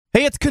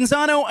Hey, it's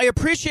Canzano. I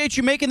appreciate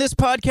you making this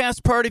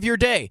podcast part of your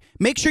day.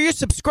 Make sure you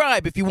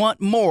subscribe if you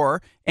want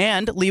more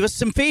and leave us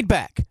some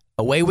feedback.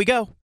 Away we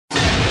go.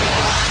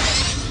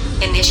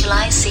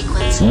 Initialize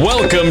sequence.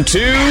 Welcome to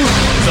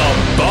The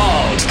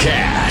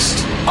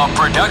Baldcast, a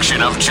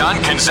production of John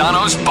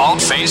Canzano's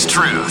Bald-Faced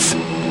Truth.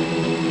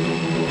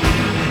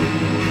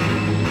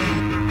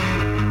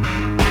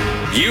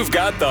 You've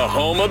got the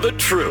home of the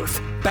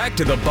truth. Back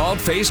to The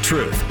Bald-Faced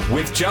Truth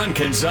with John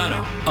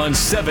Canzano on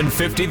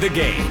 750 The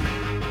Game.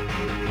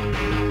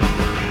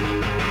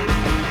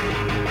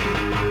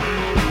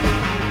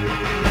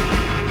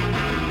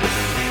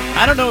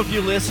 I don't know if you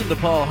listened to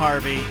Paul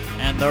Harvey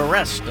and the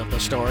rest of the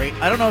story.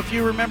 I don't know if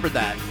you remember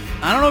that.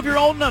 I don't know if you're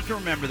old enough to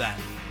remember that.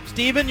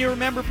 Steven, you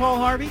remember Paul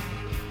Harvey?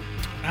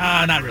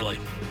 Not really.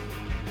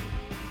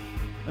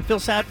 I feel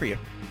sad for you.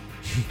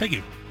 Thank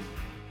you.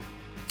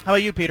 How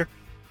about you, Peter?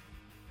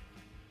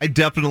 I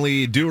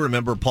definitely do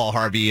remember Paul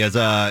Harvey as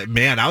a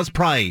man. I was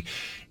probably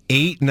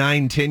 8,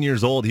 9, 10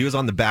 years old. He was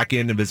on the back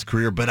end of his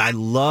career, but I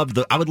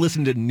would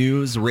listen to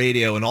news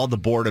radio and all the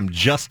boredom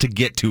just to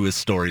get to his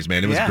stories,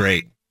 man. It was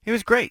great. It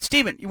was great.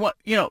 Steven,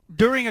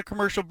 during a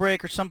commercial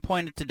break or some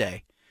point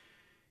today,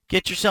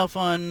 get yourself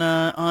on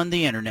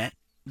the internet,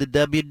 the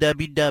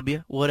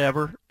www,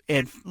 whatever,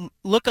 and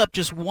look up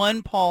just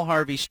one Paul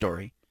Harvey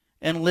story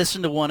and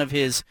listen to one of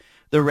the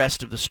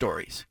rest of the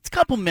stories. It's a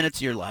couple minutes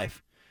of your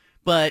life,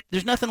 but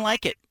there's nothing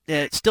like it.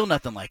 It's still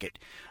nothing like it.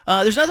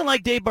 There's nothing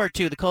like Dave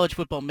Bartu, the College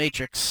Football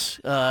Matrix,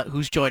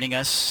 who's joining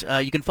us.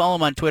 You can follow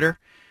him on Twitter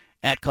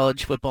at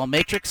College Football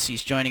Matrix.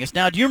 He's joining us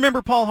now. Do you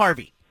remember Paul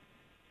Harvey?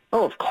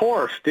 Oh, of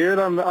course, dude.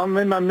 I'm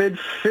in my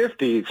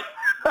mid-50s.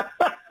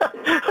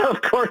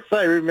 Of course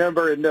I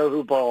remember and know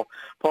who Paul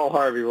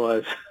Harvey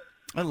was.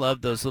 I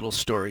love those little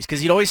stories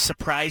because he'd always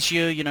surprise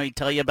you. He'd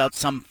tell you about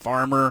some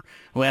farmer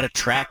who had a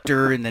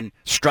tractor and then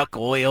struck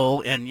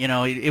oil. And,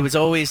 it was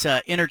always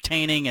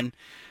entertaining and,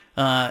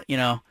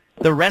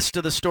 the rest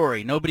of the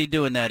story. Nobody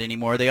doing that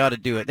anymore. They ought to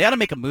do it. They ought to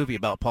make a movie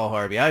about Paul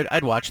Harvey.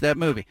 I'd watch that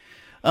movie.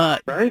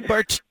 Right?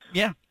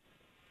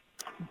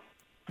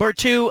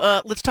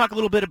 Bartu, let's talk a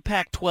little bit of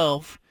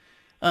Pac-12.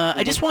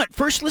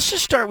 Let's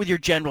just start with your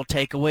general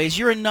takeaways.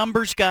 You're a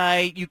numbers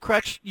guy. You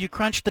crunch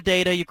the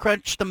data. You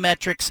crunch the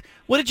metrics.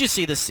 What did you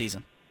see this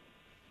season?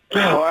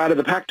 Oh, out of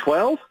the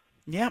Pac-12?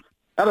 Yeah.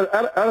 Out of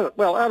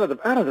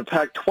the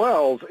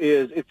Pac-12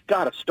 it's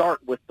got to start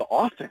with the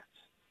offense.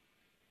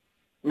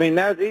 I mean,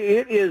 it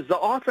is the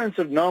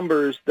offensive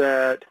numbers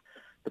that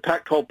the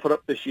Pac-12 put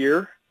up this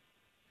year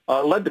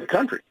led the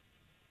country.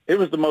 It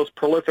was the most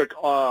prolific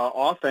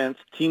offense,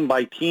 team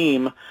by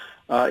team,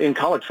 in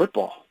college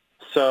football.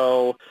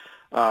 So,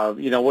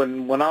 when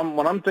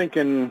I'm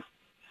thinking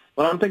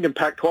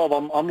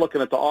Pac-12, I'm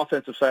looking at the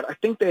offensive side. I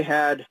think they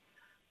had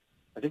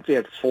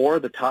 4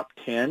 of the top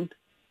 10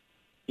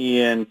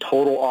 in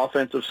total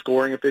offensive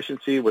scoring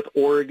efficiency, with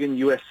Oregon,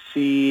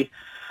 USC,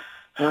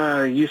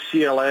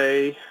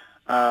 UCLA.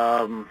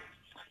 Trying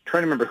to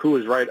remember who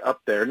was right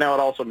up there. Now it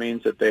also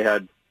means that they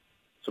had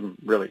some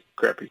really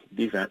crappy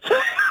defense.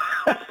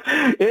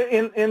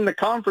 in the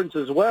conference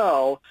as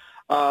well,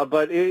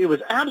 but it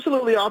was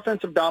absolutely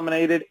offensive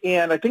dominated.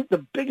 And I think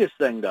the biggest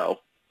thing, though,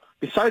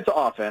 besides the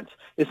offense,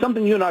 is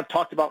something you and I have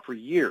talked about for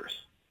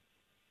years,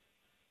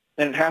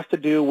 and it has to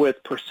do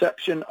with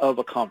perception of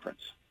a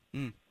conference.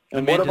 And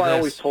what have I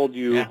always told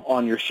you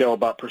on your show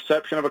about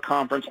perception of a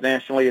conference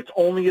nationally? It's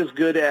only as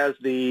good as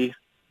the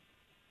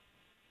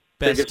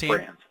biggest team.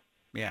 brands.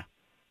 Yeah.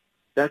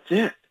 That's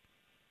it,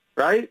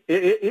 right?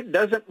 It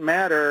doesn't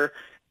matter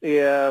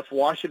if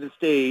Washington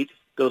State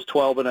goes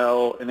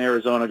 12-0 and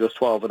Arizona goes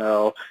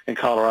 12-0 and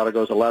Colorado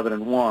goes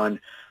 11-1.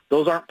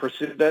 Those aren't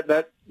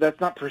that's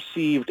not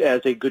perceived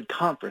as a good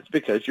conference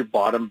because your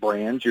bottom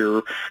brands,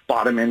 your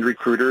bottom end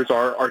recruiters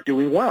are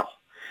doing well.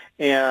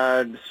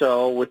 And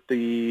so with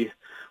the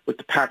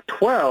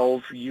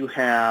Pac-12, you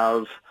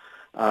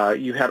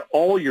had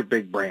all your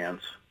big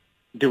brands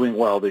doing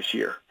well this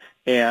year.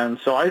 And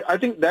so I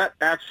think that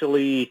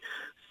actually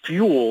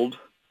fueled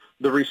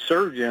the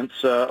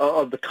resurgence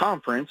of the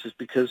conference, is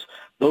because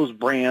those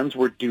brands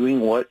were doing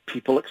what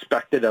people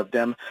expected of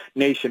them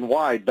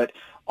nationwide. But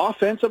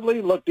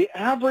offensively, look, the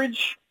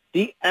average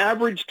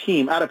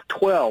team out of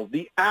 12,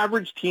 the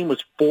average team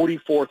was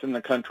 44th in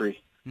the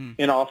country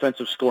in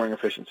offensive scoring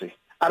efficiency.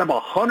 Out of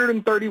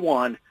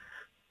 131,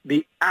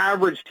 the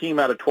average team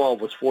out of 12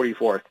 was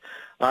 44th.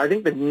 I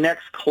think the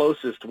next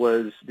closest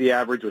the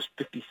average was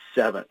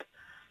 57th.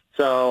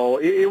 So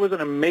it was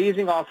an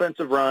amazing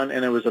offensive run,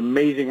 and it was an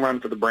amazing run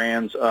for the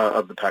brands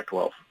of the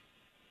Pac-12.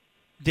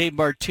 Dave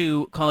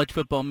Bartu, College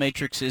Football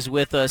Matrix, is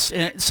with us.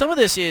 And some of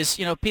this is,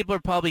 people are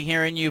probably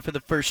hearing you for the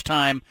first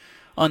time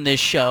on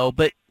this show,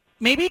 but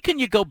maybe can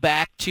you go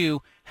back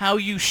to how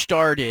you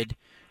started?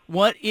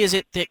 What is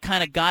it that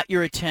kind of got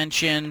your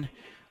attention?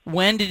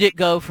 When did it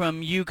go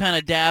from you kind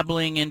of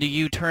dabbling into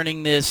you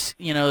turning this,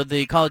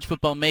 the College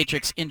Football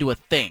Matrix into a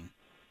thing?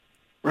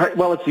 Right.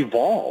 Well, it's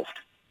evolved.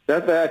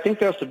 I think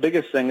that's the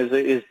biggest thing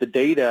is the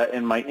data,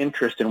 and my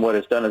interest in what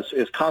it's done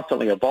is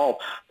constantly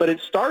evolved. But it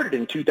started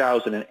in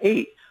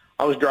 2008.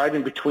 I was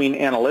driving between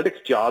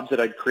analytics jobs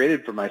that I'd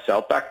created for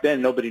myself. Back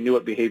then, nobody knew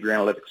what behavior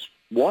analytics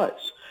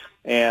was.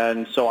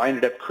 And so I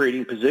ended up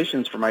creating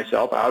positions for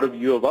myself out of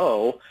U of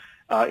O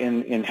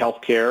in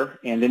healthcare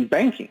and in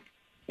banking.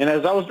 And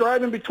as I was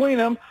driving between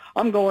them,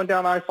 I'm going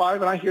down I-5,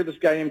 and I hear this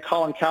guy named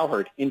Colin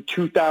Cowherd in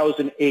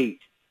 2008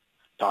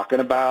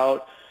 talking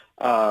about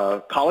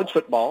college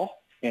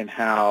football and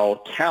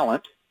how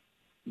talent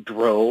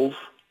drove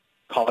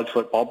college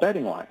football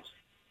betting lines.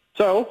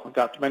 So I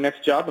got to my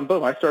next job, and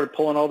boom, I started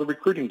pulling all the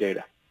recruiting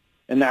data.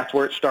 And that's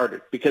where it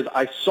started, because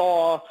I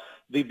saw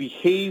the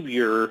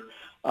behavior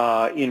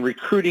in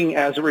recruiting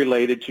as it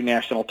related to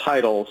national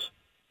titles.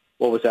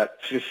 What was that,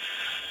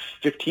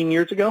 15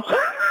 years ago?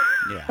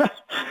 Yeah.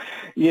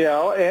 You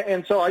know,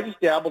 and so I just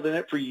dabbled in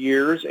it for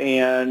years,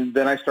 and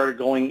then I started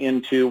going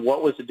into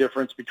what was the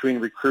difference between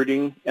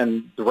recruiting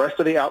and the rest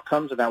of the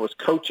outcomes, and that was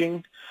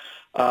coaching.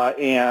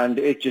 And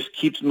it just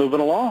keeps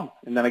moving along.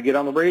 And then I get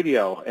on the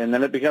radio, and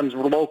then it becomes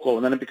local,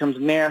 and then it becomes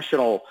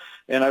national.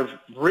 And I've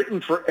written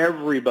for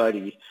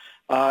everybody.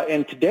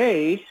 And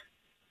today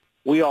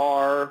we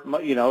are,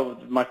 you know,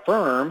 my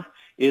firm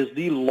is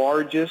the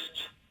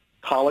largest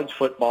college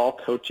football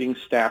coaching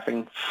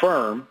staffing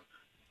firm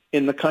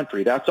in the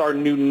country. That's our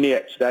new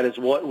niche. That is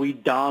what we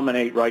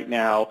dominate right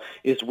now,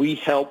 is we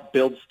help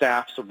build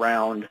staffs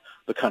around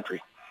the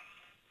country.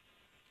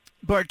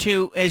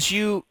 Bartu, as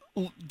you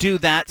do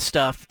that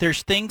stuff,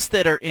 there's things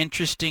that are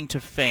interesting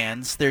to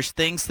fans. There's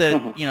things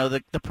that, you know,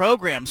 the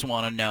programs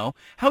want to know.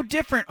 How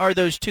different are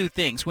those two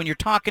things when you're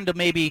talking to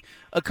maybe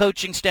a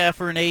coaching staff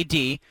or an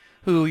AD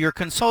who you're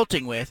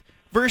consulting with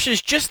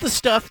versus just the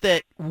stuff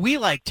that we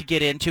like to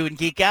get into and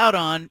geek out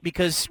on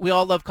because we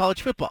all love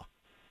college football?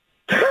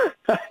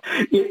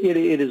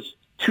 It is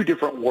two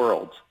different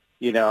worlds.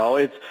 You know,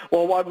 it's,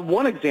 well,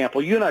 one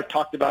example, you and I have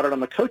talked about it on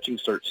the coaching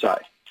search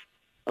side.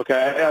 Okay,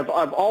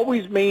 I've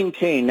always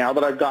maintained, now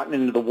that I've gotten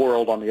into the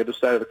world on the other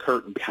side of the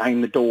curtain,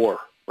 behind the door,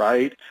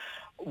 right?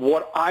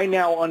 What I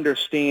now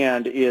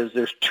understand is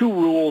there's two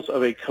rules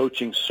of a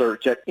coaching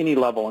search at any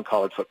level in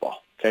college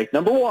football. Okay,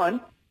 number one,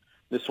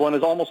 this one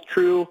is almost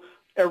true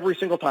every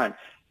single time.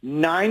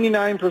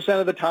 99%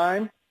 of the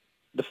time,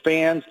 the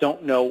fans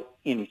don't know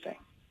anything.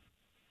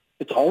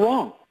 It's all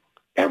wrong.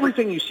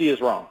 Everything you see is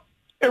wrong.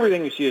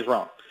 Everything you see is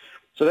wrong.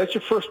 So that's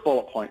your first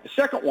bullet point. The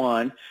second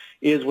one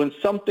is when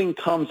something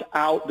comes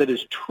out that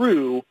is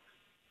true,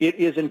 it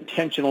is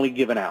intentionally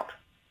given out.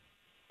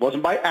 It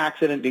wasn't by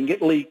accident, didn't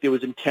get leaked, it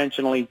was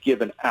intentionally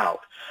given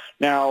out.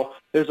 Now,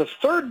 there's a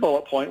third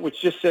bullet point,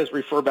 which just says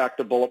refer back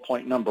to bullet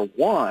point number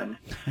one,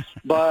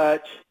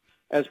 but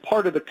as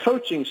part of the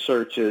coaching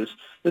searches,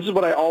 this is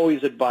what I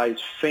always advise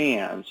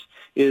fans,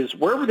 is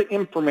wherever the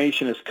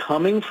information is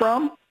coming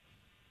from,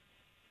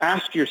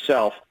 ask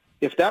yourself,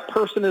 if that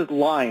person is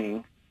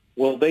lying,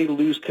 will they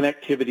lose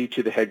connectivity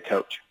to the head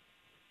coach?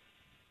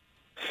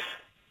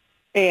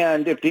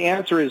 And if the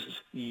answer is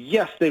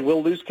yes, they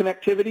will lose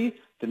connectivity,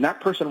 then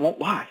that person won't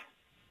lie.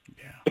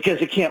 Yeah.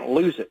 Because they can't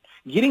lose it.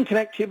 Getting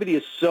connectivity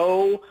is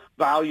so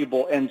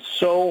valuable and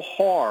so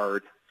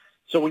hard.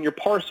 So when you're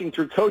parsing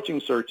through coaching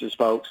searches,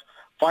 folks,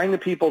 find the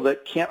people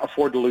that can't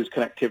afford to lose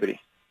connectivity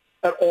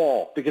at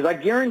all. Because I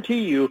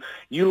guarantee you,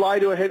 you lie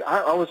to a head.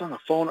 I was on the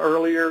phone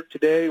earlier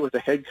today with a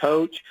head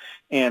coach,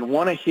 and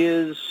one of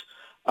his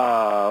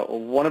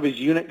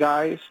unit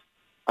guys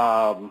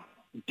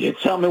did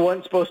something he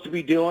wasn't supposed to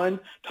be doing,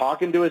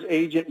 talking to his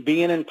agent,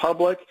 being in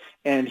public,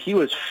 and he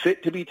was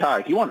fit to be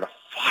tied. He wanted to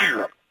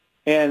fire him.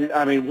 And,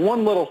 I mean,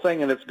 one little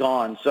thing and it's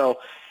gone. So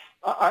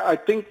I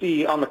think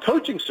on the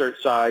coaching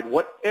search side,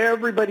 what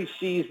everybody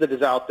sees that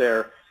is out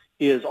there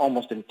is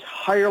almost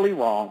entirely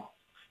wrong,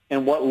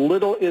 and what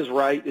little is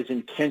right is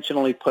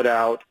intentionally put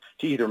out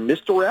to either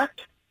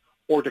misdirect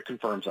or to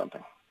confirm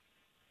something.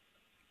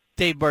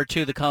 Dave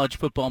Bartu, the College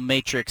Football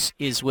Matrix,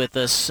 is with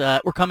us.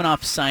 We're coming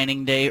off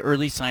signing day,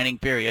 early signing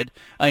period.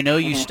 I know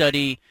you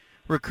study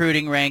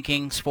recruiting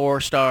rankings, 4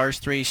 stars,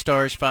 3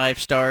 stars, 5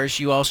 stars.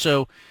 You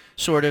also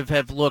sort of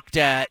have looked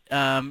at,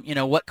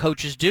 what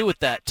coaches do with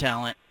that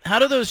talent. How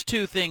do those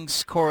two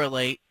things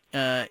correlate,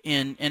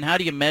 and how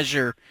do you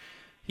measure,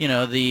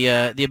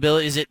 the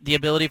ability? Is it the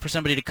ability for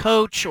somebody to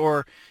coach,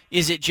 or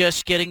is it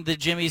just getting the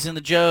Jimmies and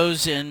the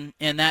Joes, and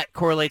that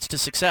correlates to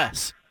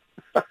success?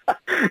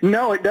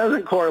 No, it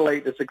doesn't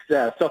correlate to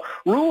success. So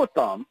rule of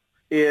thumb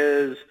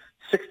is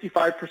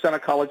 65%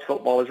 of college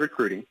football is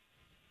recruiting.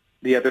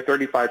 The other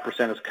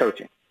 35% is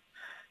coaching.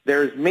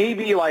 There's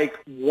maybe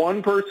like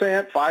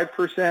 1%,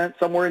 5%,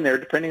 somewhere in there,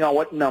 depending on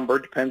what number,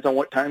 depends on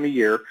what time of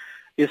year,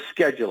 is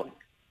scheduling.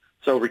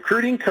 So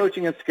recruiting,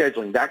 coaching, and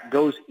scheduling, that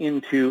goes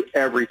into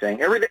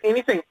everything.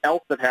 Anything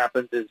else that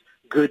happens is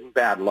good and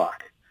bad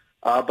luck.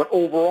 But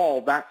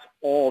overall, that's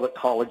all that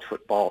college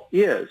football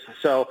is.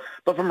 So,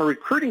 but from a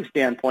recruiting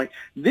standpoint,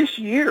 this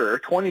year,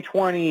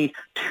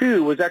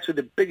 2022, was actually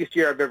the biggest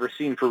year I've ever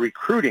seen for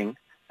recruiting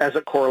as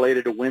it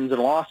correlated to wins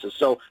and losses.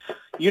 So,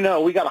 we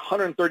got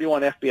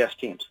 131 FBS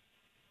teams.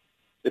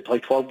 They play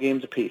 12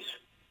 games apiece,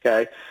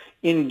 okay?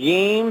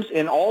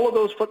 In all of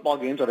those football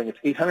games, I think it's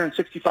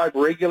 865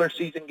 regular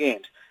season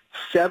games,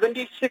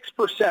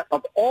 76%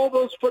 of all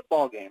those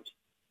football games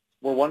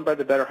were won by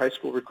the better high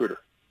school recruiter.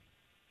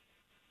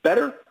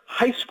 Better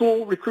high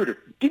school recruiter.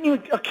 Didn't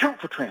even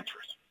account for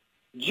transfers.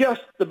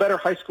 Just the better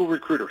high school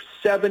recruiter.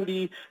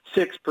 76%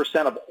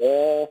 of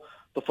all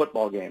the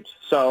football games.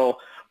 So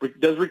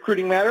does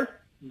recruiting matter?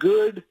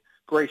 Good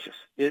gracious.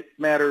 It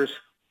matters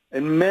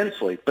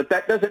immensely. But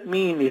that doesn't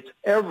mean it's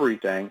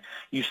everything.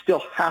 You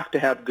still have to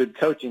have good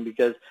coaching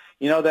because,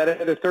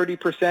 that other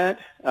 30%,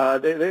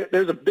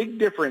 there's a big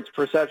difference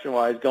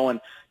perception-wise going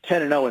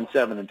 10-0 and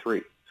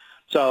 7-3.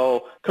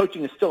 So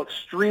coaching is still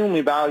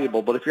extremely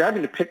valuable, but if you're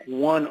having to pick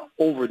one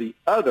over the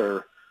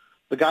other,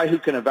 the guy who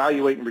can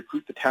evaluate and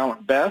recruit the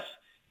talent best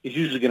is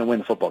usually going to win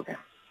the football game.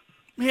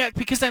 Yeah,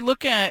 because I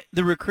look at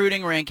the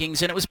recruiting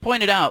rankings, and it was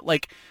pointed out,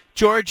 like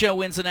Georgia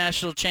wins the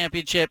national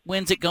championship,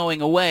 wins it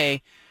going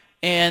away,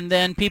 and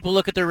then people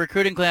look at their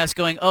recruiting class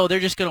going, oh, they're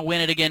just going to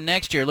win it again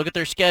next year. Look at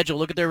their schedule.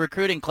 Look at their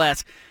recruiting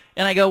class.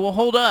 And I go, well,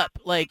 hold up.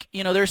 Like,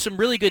 there's some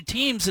really good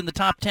teams in the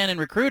top 10 in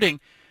recruiting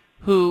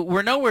who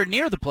were nowhere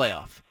near the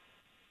playoff.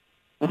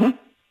 Mm-hmm.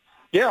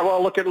 Yeah,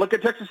 well, look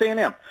at Texas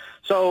A&M.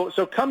 So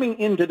coming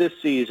into this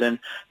season,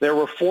 there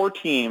were 4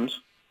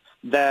 teams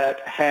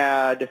that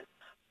had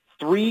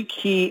 3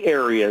 key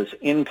areas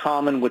in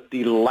common with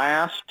the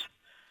last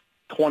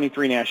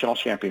 23 national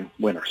champion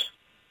winners.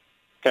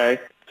 Okay?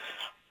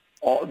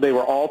 They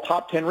were all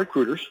top 10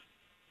 recruiters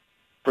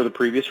for the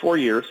previous 4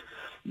 years.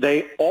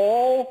 They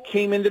all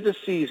came into the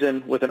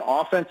season with an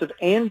offensive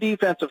and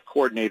defensive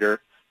coordinator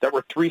that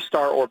were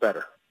 3-star or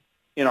better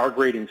in our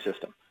grading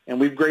system. And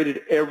we've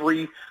graded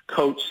every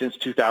coach since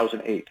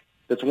 2008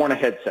 that's worn a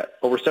headset,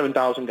 over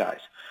 7,000 guys.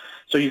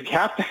 So you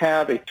have to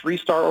have a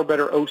 3-star or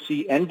better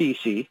OC and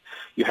DC.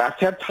 You have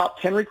to have top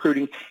 10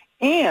 recruiting,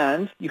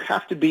 and you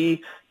have to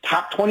be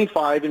top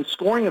 25 in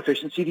scoring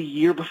efficiency the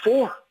year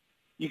before.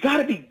 You got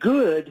to be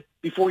good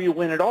before you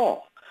win it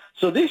all.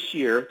 So this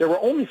year, there were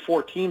only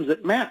 4 teams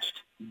that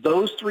matched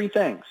those 3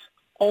 things.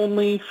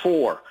 Only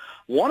 4.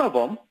 One of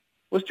them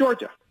was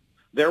Georgia.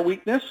 Their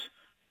weakness,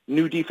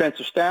 new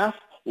defensive staff,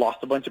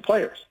 lost a bunch of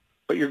players.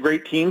 But your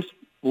great teams,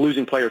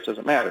 losing players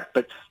doesn't matter.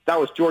 But that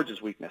was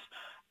Georgia's weakness.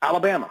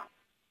 Alabama,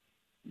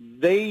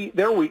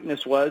 their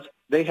weakness was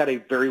they had a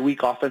very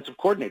weak offensive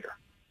coordinator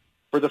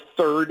for the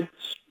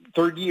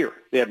third year.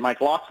 They had Mike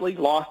Locksley,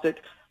 lost it.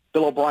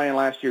 Bill O'Brien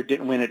last year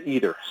didn't win it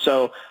either.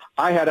 So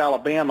I had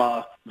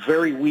Alabama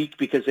very weak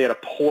because they had a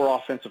poor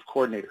offensive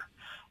coordinator.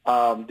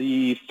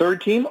 The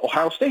third team,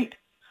 Ohio State.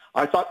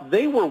 I thought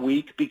they were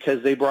weak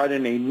because they brought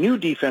in a new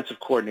defensive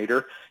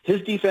coordinator.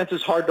 His defense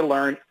is hard to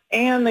learn,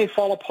 and they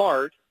fall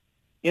apart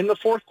in the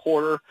fourth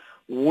quarter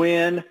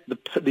when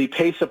the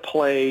pace of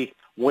play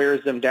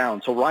wears them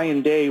down. So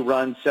Ryan Day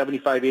runs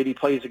 75, 80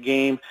 plays a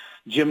game.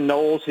 Jim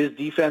Knowles, his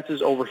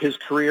defenses over his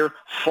career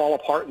fall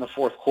apart in the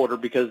fourth quarter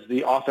because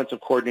the offensive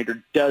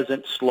coordinator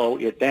doesn't slow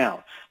it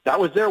down. That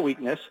was their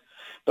weakness,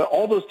 but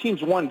all those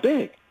teams won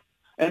big.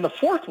 And the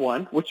fourth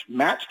one, which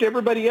matched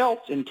everybody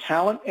else in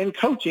talent and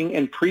coaching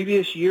and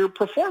previous year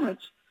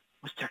performance,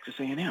 was Texas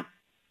A&M.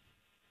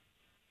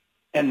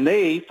 And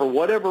they, for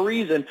whatever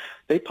reason,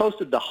 they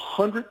posted the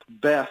 100th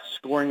best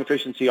scoring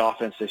efficiency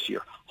offense this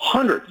year.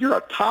 100. You're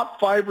a top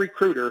 5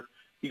 recruiter.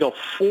 You go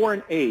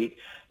 4-8.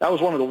 That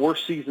was one of the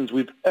worst seasons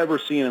we've ever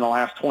seen in the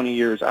last 20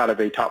 years out of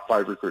a top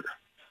 5 recruiter.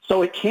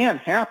 So it can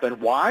happen.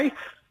 Why?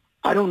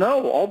 I don't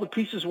know. All the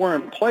pieces were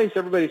in place.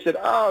 Everybody said,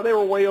 oh, they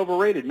were way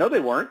overrated. No, they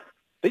weren't.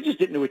 They just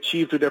didn't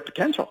achieve to their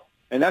potential.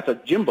 And that's a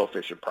Jimbo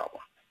Fisher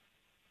problem.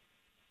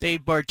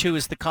 Dave Bartoo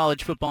is the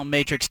College Football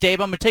Matrix.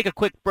 Dave, I'm going to take a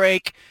quick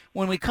break.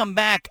 When we come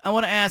back, I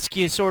want to ask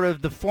you sort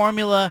of the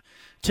formula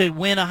to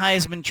win a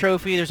Heisman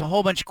Trophy. There's a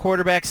whole bunch of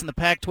quarterbacks in the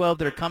Pac-12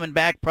 that are coming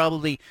back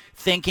probably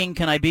thinking,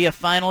 can I be a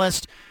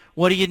finalist?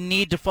 What do you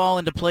need to fall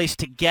into place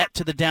to get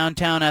to the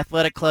Downtown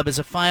Athletic Club as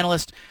a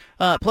finalist?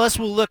 Plus,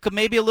 we'll look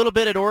maybe a little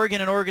bit at Oregon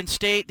and Oregon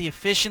State, the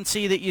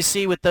efficiency that you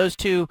see with those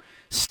two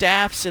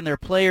staffs and their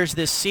players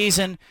this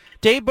season.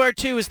 Dave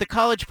Bartoo is the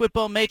College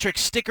Football Matrix.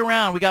 Stick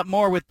around. We got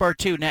more with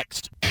Bartoo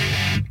next.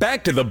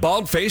 Back to the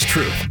Bald-Faced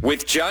Truth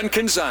with John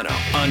Canzano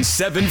on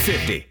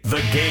 750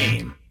 The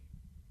Game.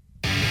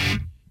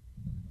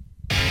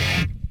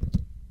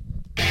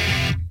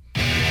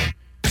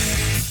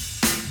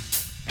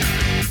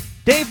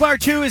 Dave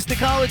Bartoo is the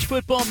College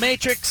Football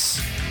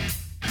Matrix.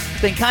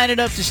 Been kind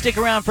enough to stick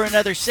around for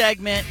another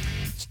segment.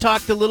 He's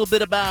talked a little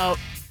bit about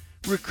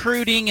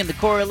recruiting and the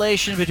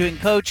correlation between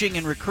coaching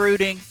and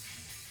recruiting.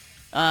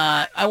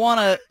 I want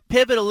to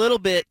pivot a little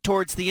bit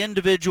towards the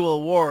individual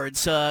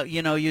awards.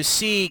 You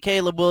see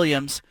Caleb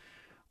Williams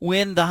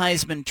win the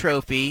Heisman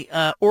Trophy.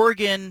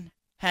 Oregon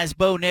has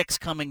Bo Nix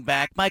coming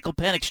back. Michael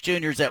Penix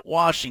Jr. is at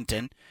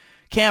Washington.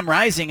 Cam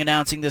Rising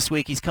announcing this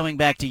week he's coming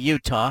back to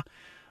Utah.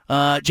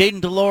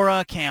 Jaden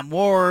DeLora, Cam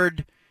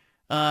Ward,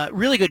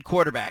 really good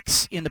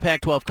quarterbacks in the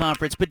Pac-12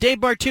 Conference. But Dave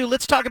Bartoo,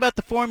 let's talk about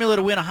the formula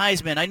to win a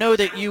Heisman. I know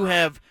that you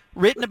have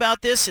written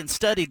about this and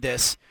studied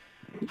this.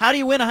 How do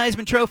you win a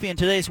Heisman Trophy in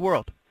today's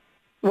world?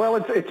 Well,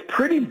 it's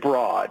pretty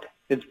broad.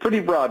 It's pretty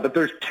broad, but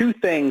there's 2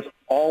 things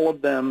all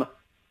of them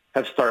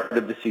have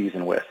started the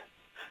season with.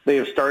 They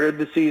have started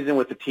the season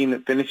with a team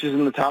that finishes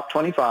in the top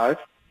 25,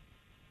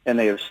 and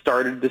they have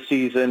started the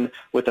season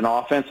with an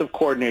offensive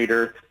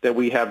coordinator that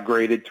we have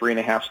graded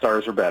 3.5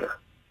 stars or better.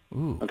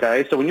 Ooh.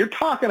 Okay, so when you're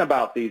talking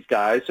about these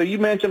guys, so you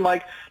mentioned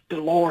like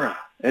DeLora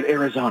at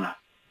Arizona,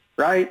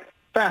 right?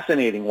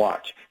 Fascinating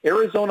watch.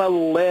 Arizona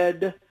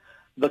led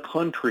the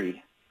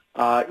country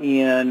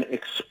in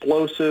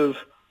explosive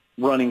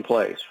running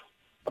plays,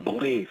 I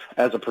believe,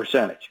 as a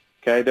percentage.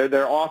 Okay,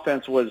 their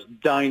offense was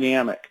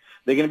dynamic.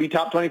 They going to be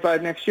top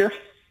 25 next year?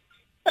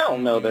 Hell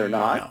no, they're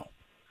not. No.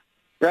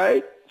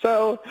 Right?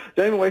 So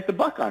don't even waste the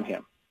buck on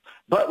him.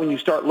 But when you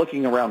start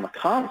looking around the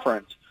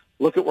conference,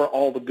 look at where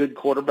all the good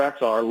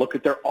quarterbacks are. Look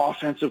at their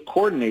offensive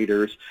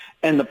coordinators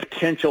and the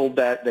potential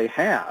that they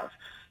have.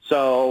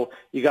 So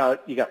you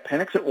got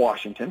Penix at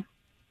Washington,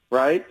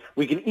 right?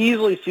 We can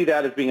easily see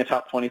that as being a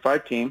top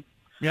 25 team.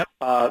 Yep.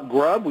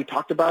 Grubb, we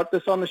talked about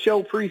this on the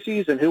show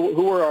preseason.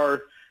 Who are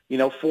our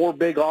 4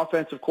 big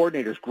offensive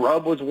coordinators?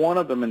 Grubb was one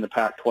of them in the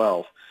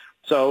Pac-12.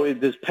 So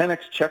does Penix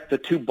check the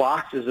 2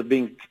 boxes of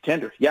being a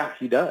contender? Yeah,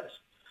 he does.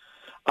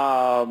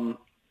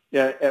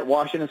 At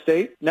Washington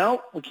State,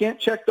 no, we can't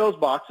check those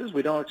boxes.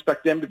 We don't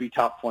expect them to be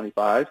top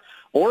 25.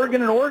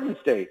 Oregon and Oregon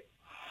State,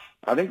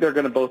 I think they're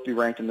going to both be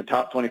ranked in the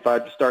top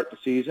 25 to start the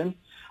season.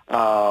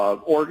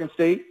 Oregon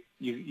State,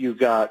 you've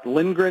got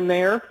Lindgren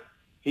there.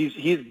 He's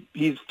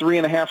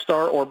 3.5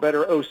 star or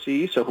better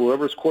OC, so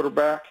whoever's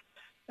quarterback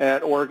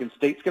at Oregon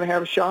State's going to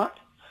have a shot.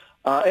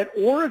 At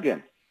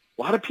Oregon,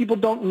 a lot of people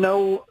don't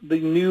know the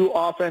new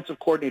offensive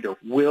coordinator,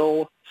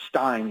 Will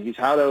Stein. He's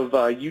out of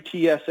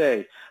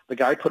UTSA. The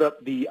guy put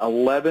up the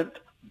 11th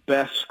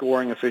best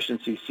scoring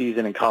efficiency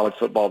season in college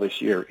football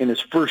this year in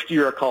his first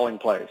year of calling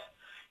plays.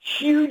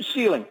 Huge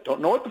ceiling.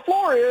 Don't know what the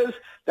floor is.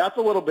 That's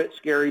a little bit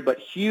scary, but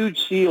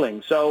huge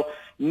ceiling. So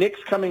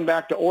Nick's coming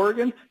back to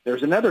Oregon.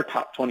 There's another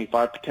top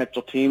 25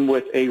 potential team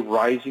with a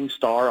rising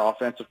star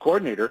offensive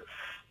coordinator.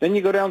 Then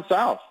you go down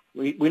south.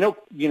 We know,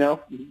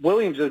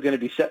 Williams is going to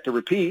be set to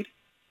repeat.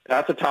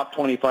 That's a top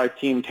 25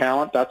 team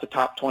talent. That's a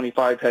top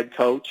 25 head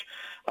coach.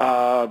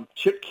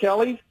 Chip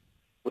Kelly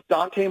with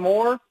Dante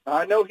Moore.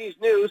 I know he's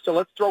new, so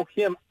let's throw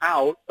him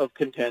out of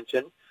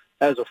contention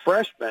as a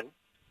freshman.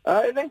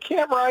 And then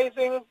Cam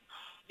Rising,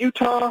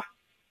 Utah.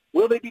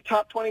 Will they be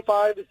top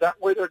 25? Is that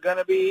where they're going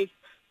to be?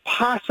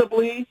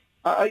 Possibly.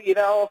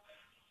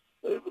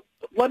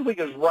 Ludwig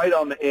is right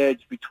on the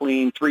edge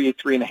between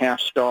 3.5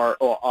 star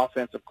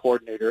offensive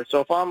coordinator.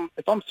 So if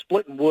I'm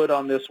splitting wood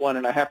on this one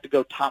and I have to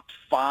go top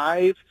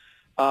 5,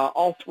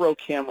 I'll throw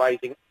Cam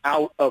Rising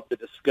out of the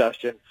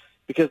discussion,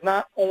 because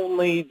not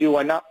only do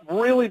I not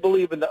really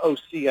believe in the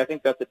OC, I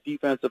think that's a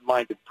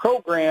defensive-minded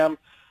program.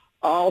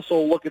 I also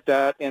look at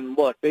that and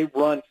look, they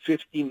run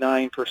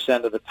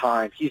 59% of the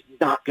time. He's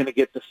not going to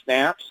get the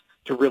snaps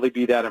to really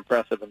be that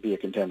impressive and be a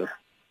contender.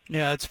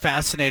 Yeah, it's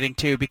fascinating,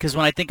 too, because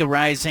when I think of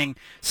Rising,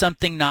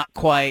 something not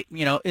quite,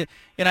 and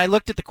I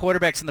looked at the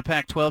quarterbacks in the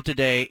Pac-12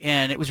 today,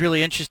 and it was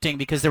really interesting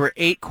because there were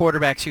 8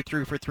 quarterbacks who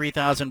threw for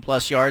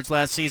 3,000-plus yards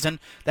last season.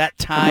 That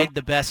tied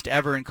the best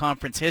ever in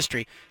conference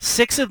history.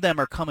 6 of them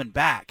are coming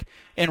back,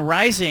 and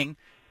Rising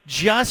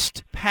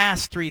just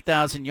passed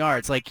 3,000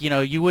 yards. Like,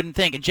 you wouldn't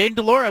think. And Jaden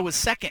DeLora was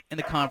second in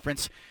the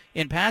conference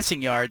in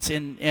passing yards,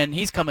 and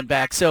he's coming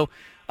back. So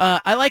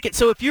I like it.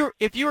 So if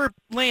you're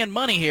laying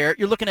money here,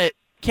 you're looking at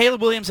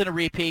Caleb Williams in a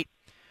repeat,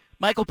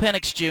 Michael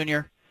Penix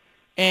Jr.,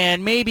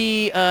 and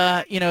maybe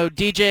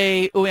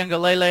DJ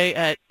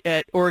Uiagalelei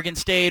at Oregon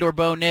State or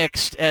Bo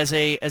Nix as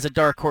a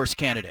dark horse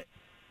candidate.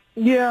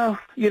 Yeah,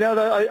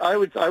 I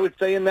would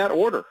say in that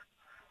order,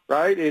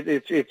 right?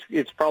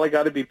 It's probably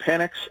got to be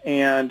Penix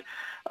and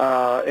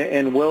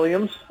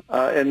Williams,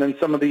 and then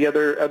some of the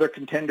other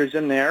contenders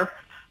in there.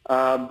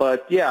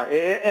 But yeah,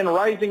 and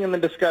Rising in the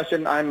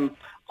discussion, I'm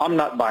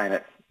not buying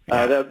it.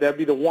 That'd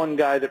be the one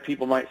guy that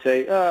people might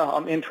say,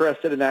 I'm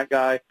interested in that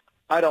guy.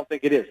 I don't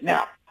think it is.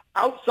 Now,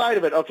 outside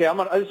of it, okay,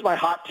 this is my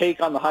hot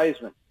take on the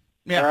Heisman.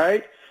 Yeah. All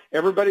right?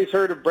 Everybody's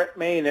heard of Brett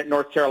Maine at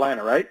North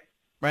Carolina, right?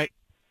 Right.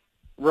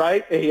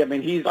 Right?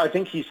 I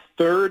think he's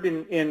third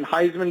in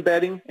Heisman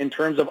betting in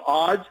terms of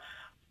odds.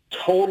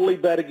 Totally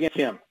bet against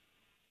him.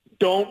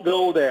 Don't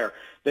go there.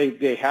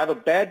 They have a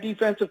bad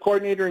defensive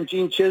coordinator in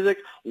Gene Chizik.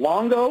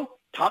 Longo,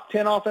 top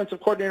 10 offensive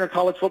coordinator in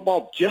college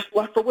football, just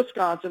left for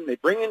Wisconsin. They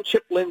bring in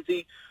Chip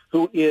Lindsey,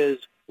 who is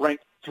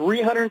ranked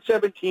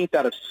 317th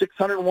out of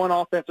 601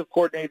 offensive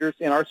coordinators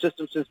in our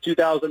system since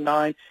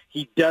 2009.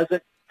 He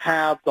doesn't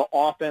have the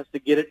offense to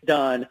get it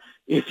done.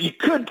 If you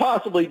could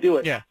possibly do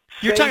it. Yeah.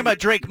 You're talking about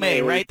Drake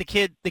May, right? The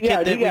kid that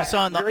we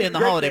saw in the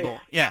Holiday Bowl.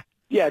 Yeah.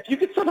 Yeah, if you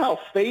could somehow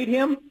fade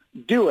him,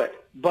 do it.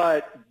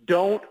 But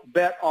don't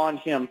bet on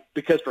him,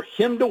 because for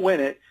him to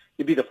win it,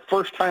 it'd be the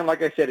first time,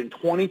 like I said, in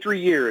 23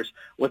 years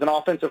with an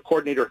offensive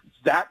coordinator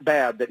that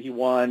bad that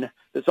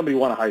somebody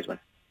won a Heisman.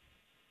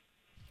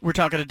 We're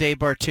talking to Dave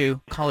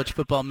Bartoo, College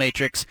Football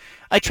Matrix.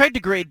 I tried to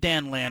grade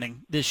Dan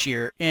Lanning this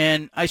year,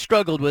 and I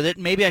struggled with it.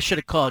 Maybe I should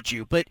have called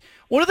you. But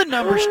what do the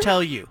numbers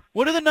tell you?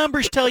 What do the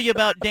numbers tell you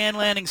about Dan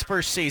Lanning's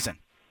first season?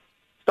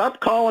 Stop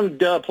calling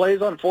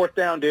plays on fourth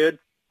down, dude.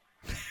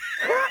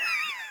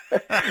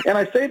 And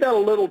I say that a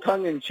little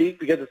tongue-in-cheek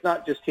because it's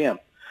not just him.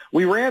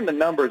 We ran the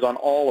numbers on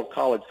all of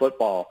college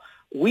football.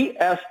 We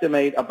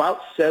estimate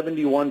about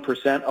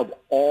 71% of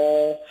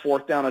all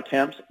fourth down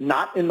attempts,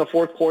 not in the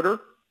fourth quarter,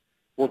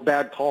 were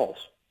bad calls.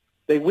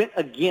 They went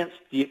against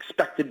the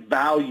expected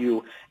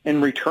value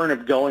and return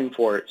of going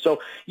for it.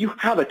 So you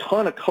have a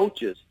ton of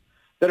coaches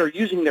that are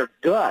using their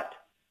gut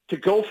to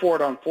go for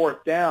it on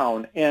fourth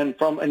down. And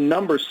from a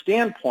numbers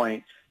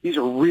standpoint, these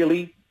are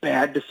really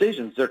bad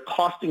decisions. They're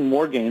costing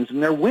more games than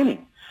they're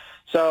winning.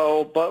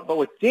 So, but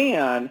with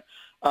Dan,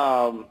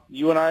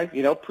 you and I,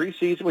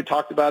 preseason, we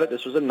talked about it.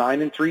 This was a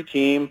 9-3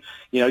 team.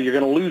 You're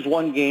going to lose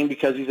one game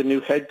because he's a new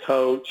head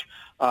coach.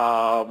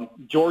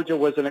 Georgia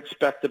was an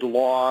expected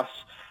loss,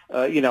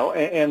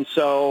 and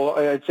so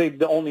I'd say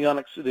the only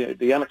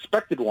the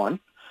unexpected one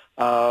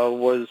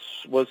was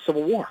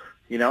Civil War.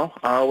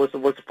 Was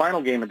the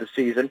final game of the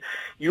season.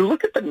 You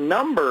look at the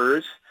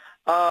numbers.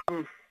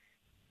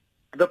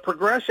 The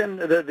progression,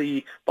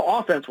 the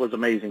offense was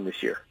amazing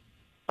this year.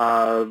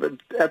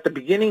 At the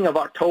beginning of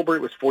October,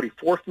 it was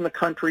 44th in the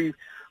country.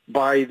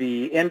 By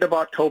the end of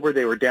October,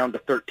 they were down to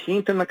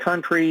 13th in the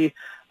country.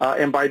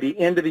 And by the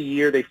end of the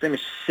year, they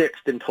finished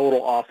 6th in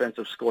total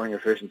offensive scoring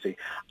efficiency.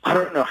 I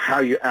don't know how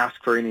you ask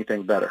for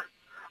anything better.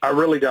 I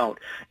really don't.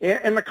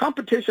 And the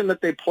competition that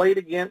they played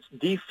against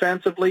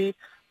defensively,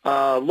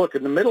 look,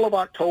 in the middle of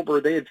October,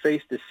 they had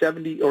faced the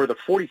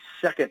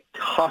 42nd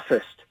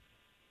toughest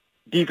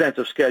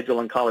defensive schedule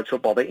in college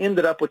football. They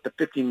ended up with the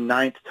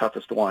 59th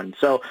toughest one.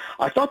 So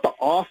I thought the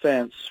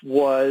offense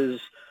was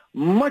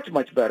much,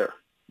 much better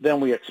than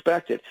we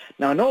expected.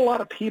 Now, I know a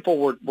lot of people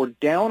were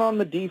down on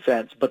the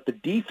defense, but the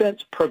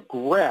defense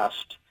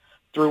progressed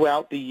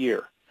throughout the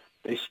year.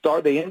 They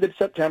ended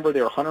September,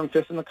 they were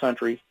 105th in the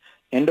country.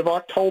 End of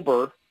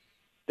October,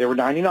 they were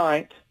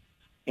 99th.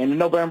 End of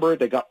November,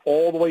 they got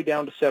all the way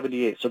down to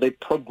 78. So they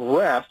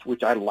progressed,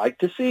 which I like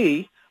to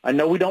see. I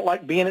know we don't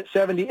like being at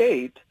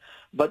 78,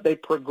 but they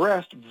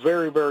progressed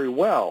very, very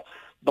well.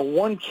 The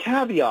one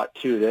caveat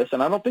to this,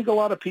 and I don't think a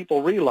lot of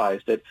people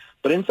realized it,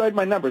 but inside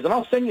my numbers, and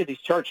I'll send you these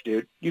charts,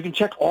 dude. You can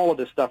check all of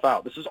this stuff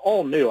out. This is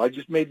all new. I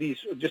just made these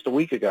just a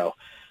week ago.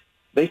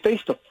 They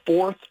faced the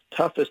 4th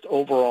toughest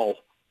overall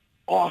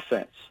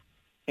offense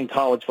in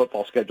college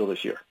football schedule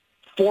this year.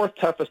 4th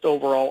toughest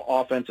overall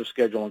offensive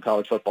schedule in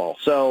college football.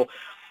 So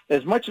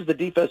as much as the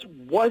defense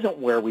wasn't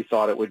where we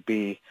thought it would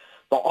be,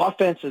 the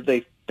offenses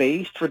they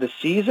faced for the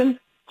season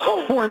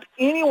weren't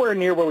anywhere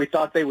near where we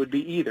thought they would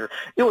be either.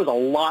 It was a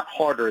lot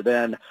harder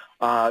than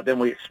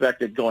we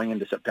expected going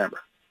into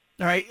September.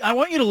 All right, I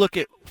want you to look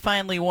at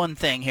finally one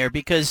thing here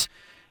because,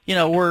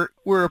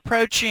 we're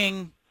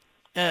approaching,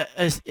 in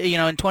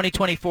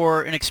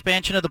 2024, an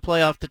expansion of the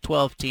playoff to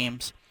 12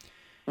 teams.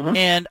 Mm-hmm.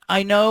 And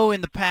I know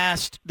in the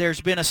past there's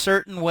been a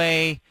certain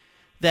way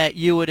that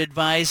you would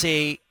advise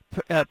a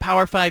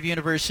Power 5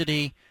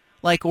 university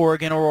like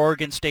Oregon or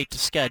Oregon State to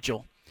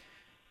schedule.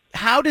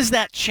 How does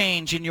that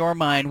change in your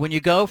mind when you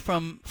go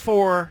from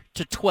 4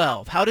 to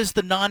 12? How does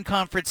the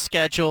non-conference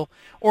schedule,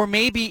 or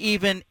maybe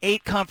even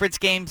 8 conference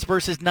games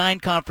versus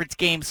 9 conference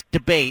games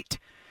debate,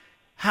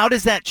 how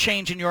does that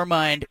change in your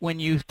mind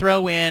when you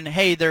throw in,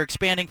 hey, they're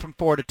expanding from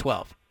 4 to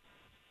 12?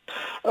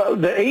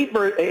 The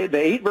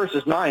 8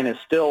 versus 9 is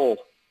still,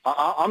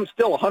 I'm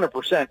still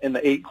 100% in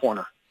the 8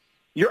 corner.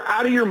 You're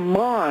out of your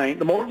mind.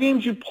 The more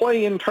games you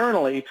play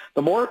internally,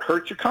 the more it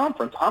hurts your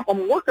conference.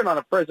 I'm working on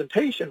a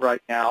presentation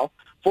right now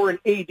for an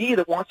AD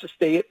that wants to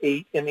stay at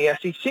 8 in the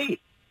SEC.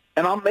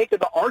 And I'm making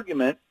the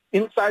argument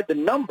inside the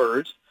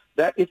numbers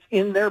that it's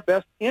in their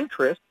best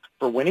interest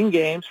for winning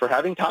games, for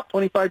having top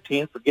 25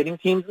 teams, for getting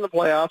teams in the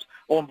playoffs.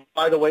 Oh, and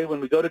by the way,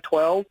 when we go to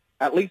 12,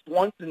 at least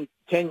once in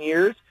 10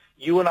 years,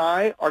 you and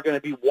I are going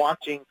to be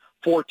watching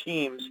 4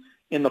 teams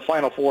in the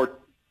final 4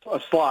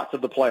 slots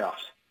of the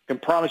playoffs. I can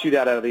promise you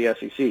that out of the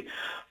SEC.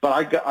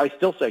 But I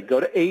still say go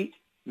to 8,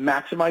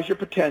 maximize your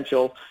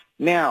potential.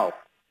 Now,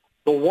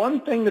 the one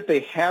thing that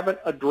they haven't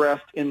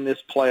addressed in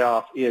this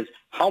playoff is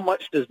how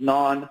much does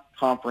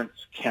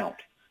non-conference count?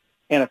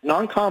 And if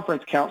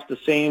non-conference counts the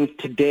same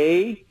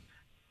today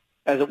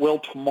as it will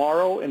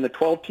tomorrow in the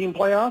 12-team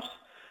playoffs,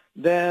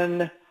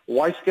 then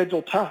why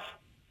schedule tough,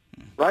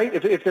 right?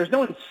 If there's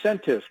no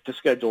incentive to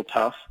schedule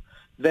tough,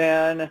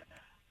 then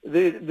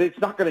it's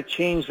not going to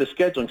change the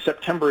scheduling.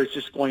 September is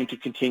just going to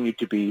continue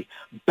to be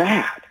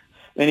bad.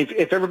 And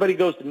if everybody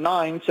goes to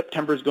 9,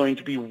 September is going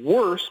to be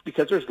worse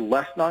because there's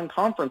less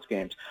non-conference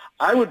games.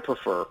 I would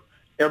prefer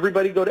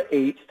everybody go to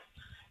 8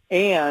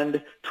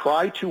 and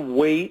try to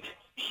weight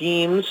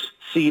teams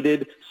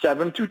seeded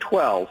 7 through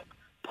 12.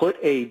 Put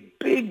a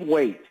big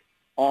weight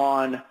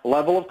on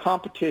level of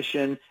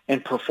competition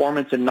and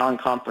performance in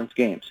non-conference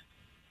games.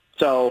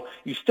 So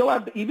you still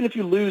have, even if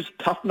you lose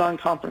tough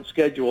non-conference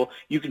schedule,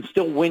 you can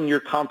still win your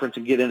conference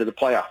and get into the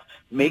playoff.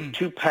 Make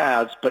 2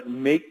 paths, but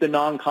make the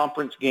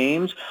non-conference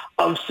games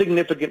of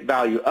significant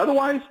value.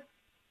 Otherwise,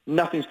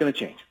 nothing's going to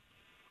change.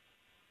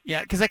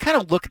 Yeah, because I kind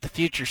of look at the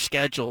future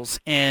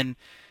schedules, and,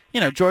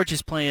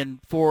 Georgia's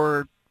playing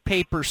 4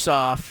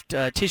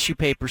 tissue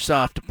paper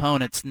soft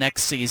opponents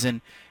next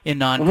season in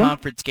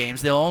non-conference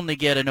games. They'll only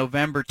get a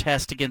November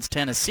test against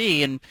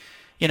Tennessee, and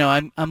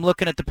I'm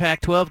looking at the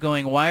Pac-12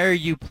 going, why are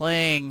you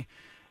playing?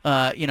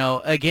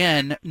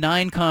 Again,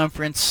 9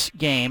 conference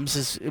games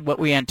is what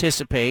we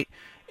anticipate.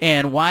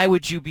 And why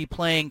would you be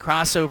playing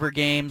crossover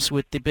games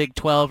with the Big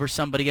 12 or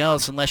somebody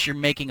else unless you're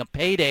making a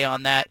payday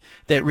on that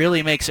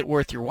really makes it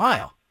worth your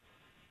while?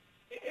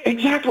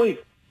 Exactly,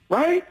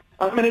 right?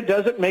 I mean, it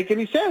doesn't make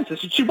any sense.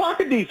 It's a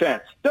Chewbacca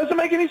defense. Doesn't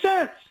make any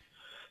sense.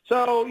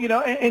 So,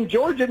 and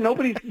Georgia's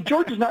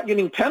not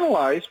getting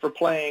penalized for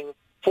playing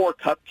 4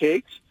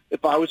 cupcakes.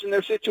 If I was in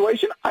their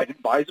situation, I'd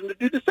advise them to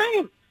do the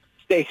same.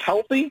 Stay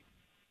healthy,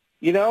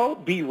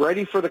 be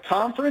ready for the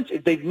conference.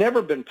 They've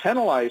never been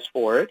penalized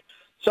for it.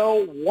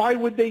 So why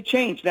would they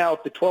change? Now,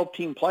 if the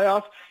 12-team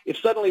playoff, if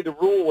suddenly the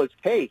rule was,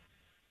 hey,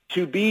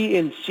 to be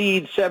in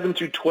seed 7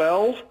 through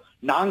 12,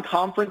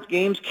 non-conference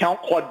games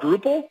count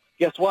quadruple,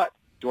 guess what?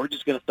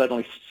 Georgia's going to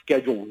suddenly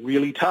schedule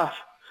really tough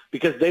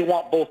because they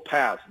want both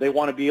paths. They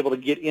want to be able to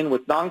get in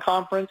with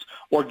non-conference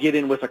or get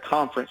in with a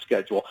conference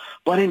schedule.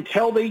 But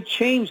until they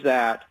change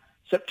that,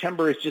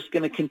 September is just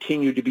going to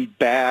continue to be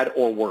bad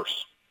or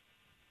worse.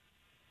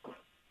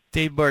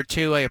 Dave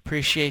Bartoo, I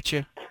appreciate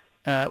you.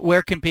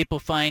 Where can people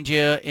find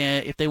you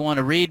if they want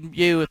to read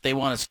you, if they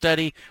want to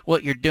study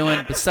what you're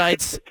doing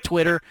besides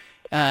Twitter,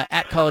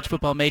 at College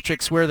Football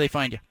Matrix? Where do they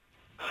find you?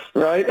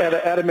 Right,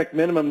 at a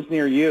McMinimum's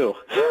near you.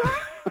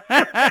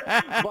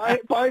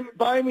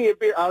 buy me a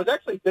beer. I was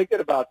actually thinking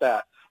about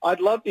that. I'd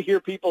love to hear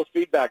people's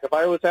feedback. If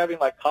I was having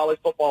like college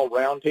football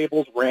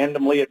roundtables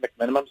randomly at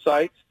McMinimum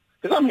sites,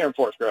 because I'm here in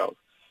Forest Grove.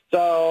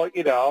 So,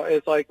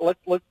 it's like, let's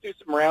do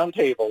some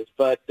roundtables.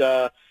 But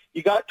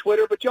you got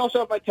Twitter, but you also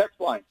have my text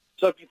line.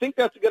 So if you think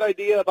that's a good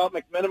idea about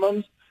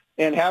McMinimums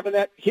and having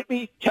that,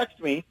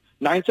 text me,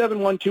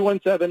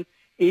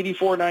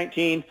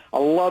 971-217-8419. I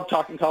love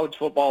talking college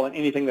football and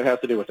anything that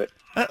has to do with it.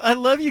 I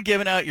love you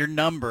giving out your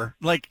number.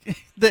 Like,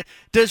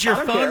 does your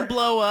phone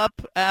blow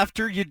up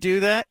after you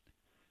do that?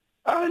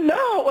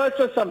 No, well, it's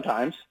just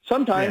sometimes.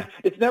 Sometimes. Yeah.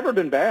 It's never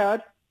been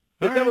bad.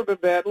 It's never been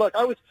bad. Look,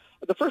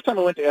 the first time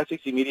I went to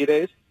SEC Media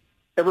Days,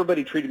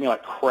 everybody treated me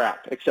like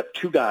crap except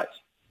 2 guys.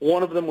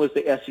 One of them was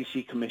the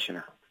SEC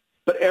commissioner.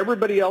 But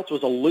everybody else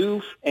was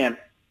aloof and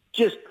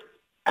just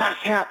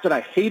asshats, and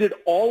I hated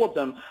all of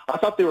them. I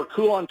thought they were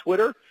cool on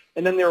Twitter,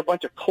 and then they were a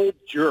bunch of cold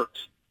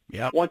jerks.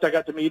 Yep. Once I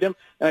got to meet them,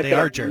 and I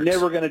said, I'm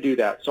never going to do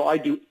that. So I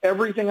do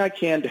everything I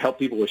can to help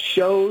people with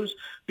shows,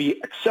 be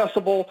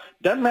accessible.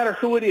 Doesn't matter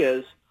who it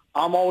is.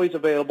 I'm always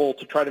available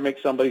to try to make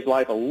somebody's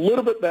life a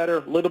little bit better,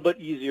 a little bit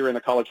easier in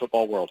the college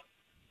football world.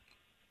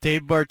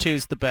 Dave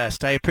Bartoo's the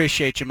best. I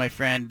appreciate you, my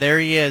friend. There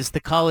he is, the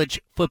College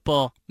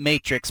Football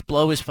Matrix.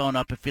 Blow his phone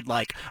up if you'd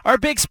like. Our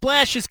big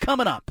splash is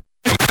coming up.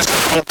 We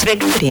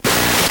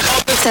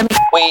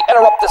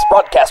interrupt this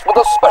broadcast with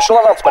a special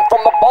announcement from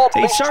the Bald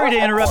Face Sorry to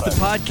interrupt the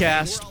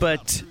podcast,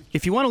 but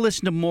if you want to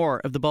listen to more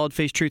of the Bald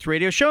Face Truth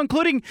Radio Show,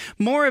 including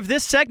more of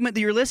this segment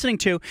that you're listening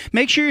to,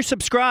 make sure you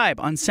subscribe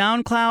on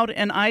SoundCloud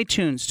and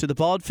iTunes to the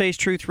Bald Face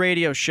Truth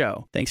Radio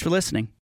Show. Thanks for listening.